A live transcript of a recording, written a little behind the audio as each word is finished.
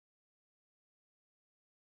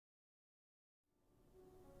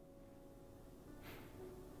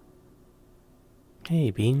Hey,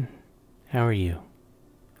 Bean. How are you?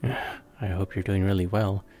 I hope you're doing really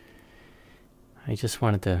well. I just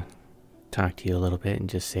wanted to talk to you a little bit and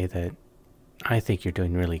just say that I think you're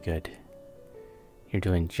doing really good. You're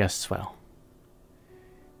doing just swell.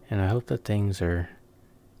 And I hope that things are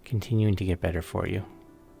continuing to get better for you.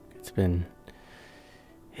 It's been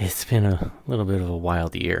a little bit of a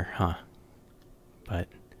wild year, huh? But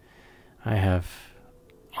I have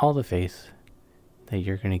all the faith that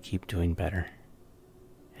you're going to keep doing better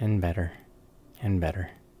and better and better.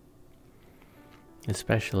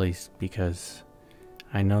 Especially because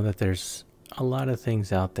I know that there's a lot of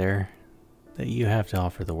things out there that you have to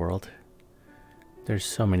offer the world. There's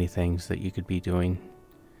so many things that you could be doing,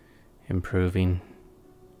 improving,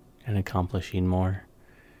 and accomplishing more.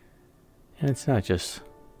 And it's not just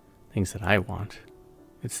things that I want,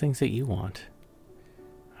 it's things that you want.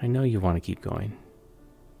 I know you want to keep going.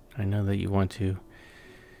 I know that you want to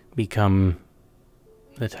become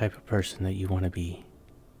the type of person that you want to be.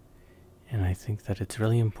 And I think that it's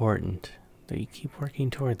really important that you keep working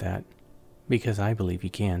toward that, because I believe you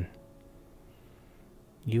can.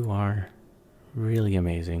 You are really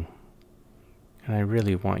amazing. And I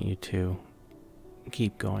really want you to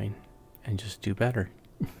keep going and just do better.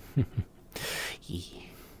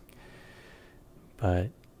 But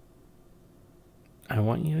I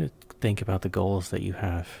want you to think about the goals that you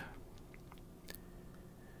have.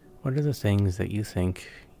 What are the things that you think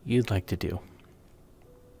you'd like to do?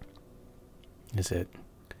 Is it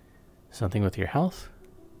something with your health?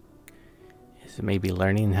 Is it maybe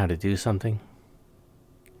learning how to do something?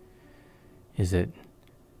 Is it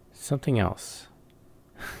something else?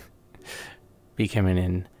 Becoming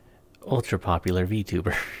an ultra popular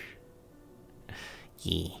VTuber.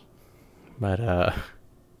 But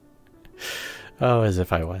oh, as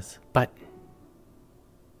if I was. But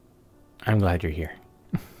I'm glad you're here.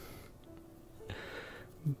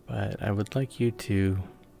 But I would like you to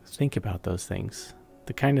think about those things,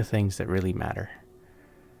 the kind of things that really matter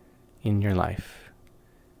in your life.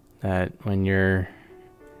 That when you're,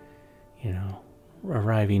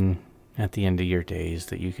 arriving at the end of your days,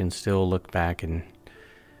 that you can still look back and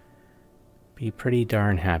be pretty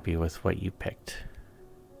darn happy with what you picked.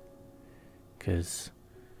 Because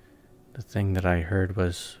the thing that I heard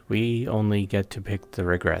was, we only get to pick the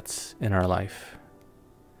regrets in our life.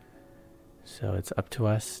 So it's up to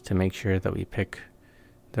us to make sure that we pick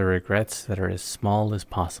the regrets that are as small as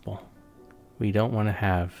possible. We don't want to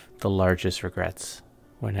have the largest regrets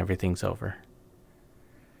when everything's over.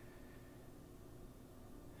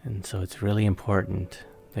 And so it's really important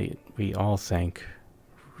that we all think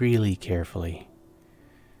really carefully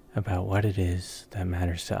about what it is that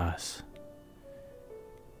matters to us.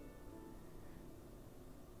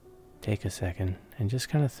 Take a second and just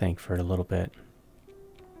kind of think for a little bit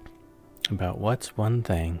about what's one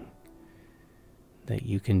thing that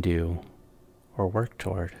you can do or work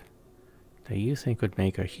toward that you think would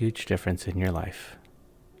make a huge difference in your life.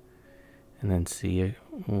 And then see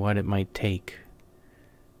what it might take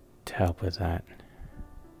to help with that.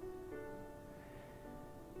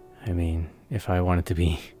 I mean, if I wanted to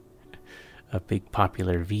be a big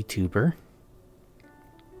popular VTuber,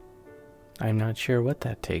 I'm not sure what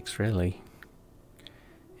that takes, really.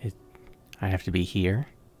 I have to be here.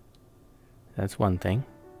 That's one thing.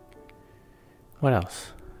 What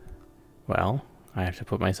else? Well, I have to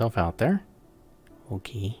put myself out there.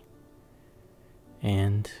 Okay.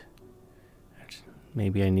 And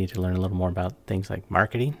maybe I need to learn a little more about things like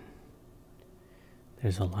marketing.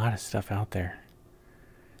 There's a lot of stuff out there.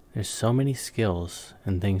 There's so many skills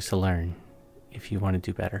and things to learn if you want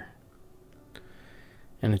to do better.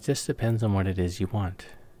 And it just depends on what it is you want.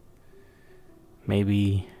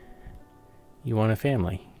 Maybe you want a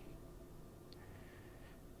family.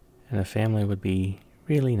 And a family would be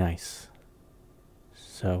really nice.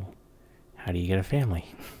 So, how do you get a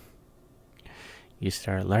family? You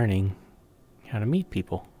start learning how to meet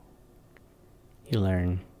people. You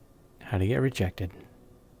learn how to get rejected.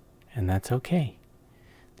 And that's okay.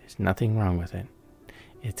 There's nothing wrong with it.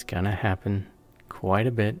 It's gonna happen quite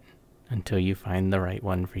a bit until you find the right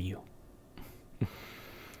one for you.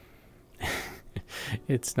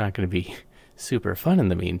 It's not gonna be super fun in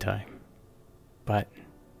the meantime. But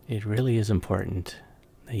it really is important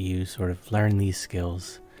that you sort of learn these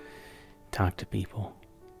skills, talk to people,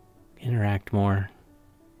 interact more,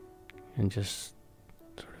 and just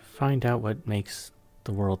sort of find out what makes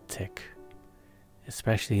the world tick,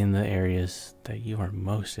 especially in the areas that you are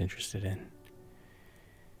most interested in.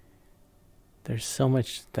 There's so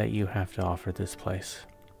much that you have to offer this place,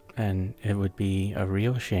 and it would be a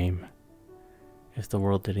real shame if the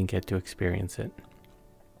world didn't get to experience it.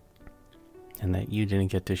 and that you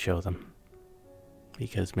didn't get to show them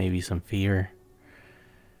because maybe some fear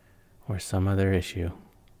or some other issue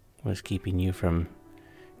was keeping you from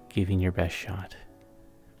giving your best shot.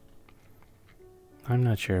 I'm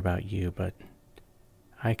not sure about you, but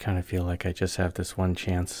I kind of feel like I just have this one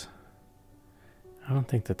chance. I don't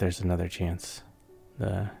think that there's another chance.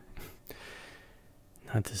 Not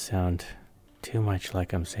to sound too much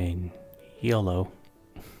like I'm saying YOLO.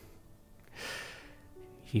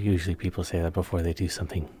 Usually people say that before they do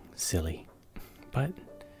something silly. But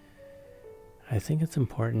I think it's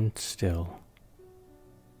important still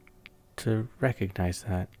to recognize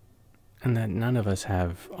that, and that none of us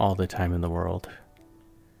have all the time in the world.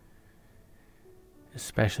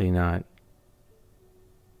 Especially not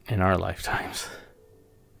in our lifetimes.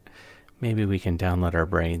 Maybe we can download our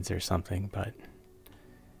brains or something, but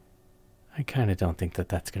I kind of don't think that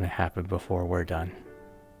that's going to happen before we're done.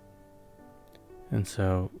 And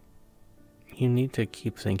so you need to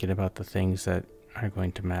keep thinking about the things that are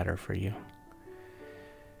going to matter for you.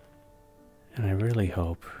 And I really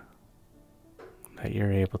hope that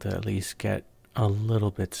you're able to at least get a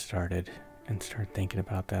little bit started and start thinking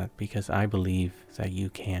about that, because I believe that you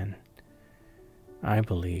can. I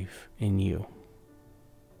believe in you.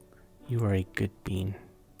 You are a good being,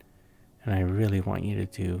 and I really want you to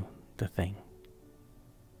do the thing.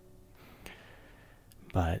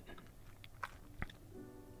 But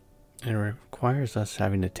it requires us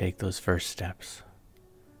having to take those first steps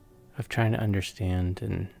of trying to understand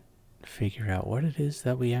and figure out what it is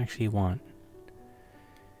that we actually want.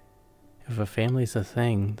 If a family's a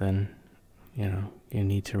thing, then you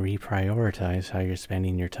need to reprioritize how you're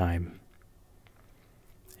spending your time.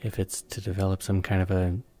 If it's to develop some kind of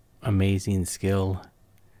an amazing skill,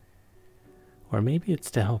 or maybe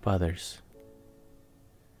it's to help others.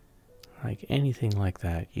 Like anything like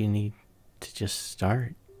that, you need to just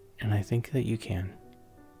start, and I think that you can.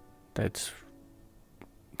 That's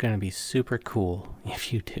gonna be super cool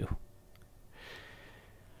if you do.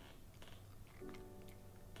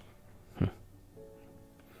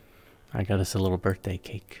 I got us a little birthday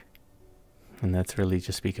cake, and that's really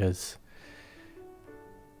just because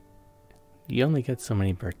you only get so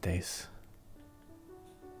many birthdays,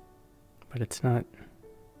 but it's not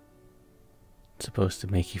supposed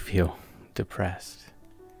to make you feel depressed.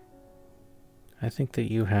 I think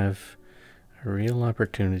that you have a real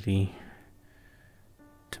opportunity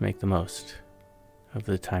to make the most of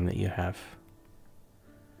the time that you have.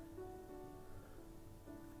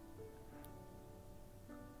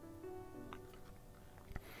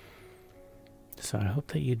 So I hope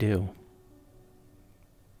that you do,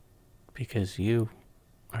 because you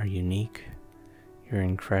are unique, you're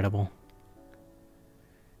incredible,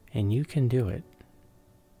 and you can do it.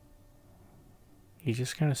 You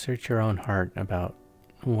just gotta search your own heart about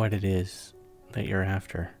what it is that you're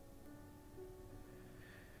after.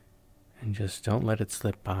 And just don't let it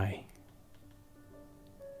slip by.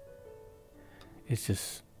 It's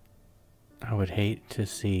just, I would hate to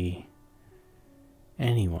see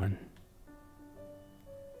anyone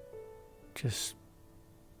just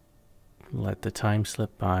let the time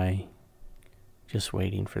slip by, just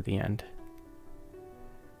waiting for the end.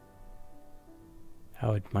 I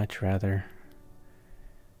would much rather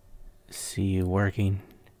see you working,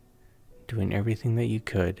 doing everything that you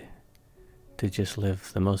could to just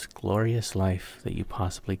live the most glorious life that you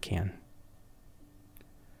possibly can.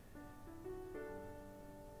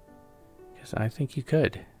 Because I think you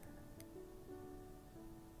could.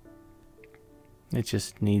 It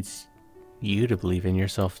just needs you to believe in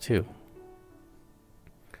yourself too.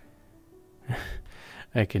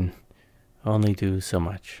 I can only do so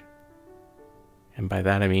much. And by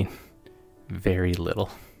that I mean very little.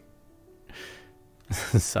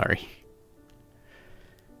 Sorry.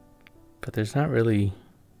 But there's not really...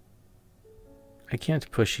 I can't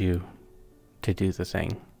push you to do the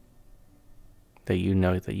thing that you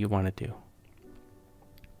know that you want to do.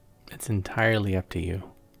 It's entirely up to you.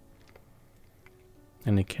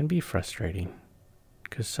 And it can be frustrating,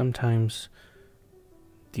 because sometimes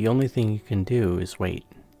the only thing you can do is wait.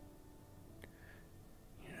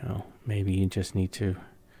 Maybe you just need to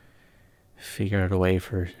figure out a way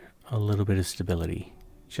for a little bit of stability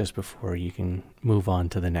just before you can move on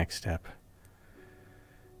to the next step.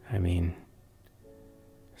 I mean,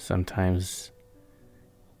 sometimes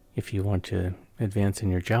if you want to advance in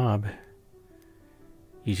your job,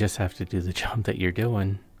 you just have to do the job that you're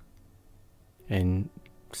doing. And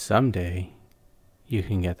someday you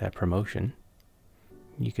can get that promotion.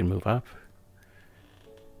 You can move up.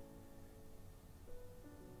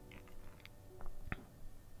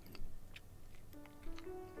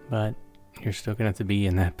 But you're still going to have to be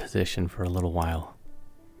in that position for a little while.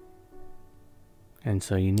 And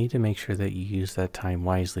so you need to make sure that you use that time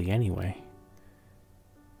wisely anyway.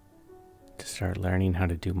 To start learning how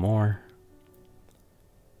to do more,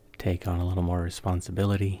 take on a little more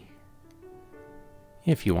responsibility,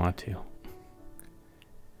 if you want to.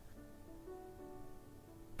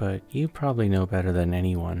 But you probably know better than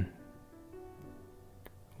anyone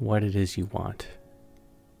what it is you want.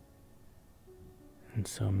 And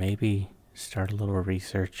so maybe start a little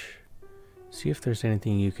research, see if there's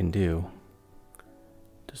anything you can do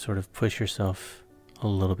to sort of push yourself a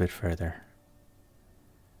little bit further.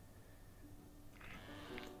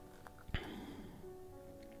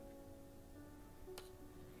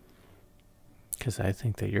 Because I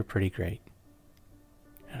think that you're pretty great.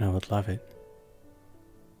 And I would love it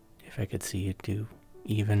if I could see you do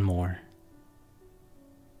even more.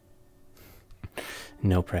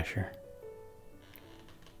 No pressure.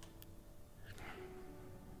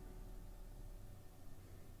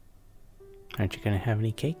 Aren't you going to have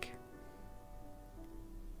any cake?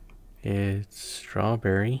 It's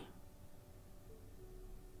strawberry.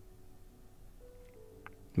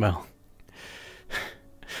 Well,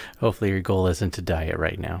 hopefully your goal isn't to diet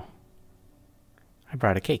right now. I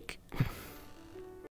brought a cake.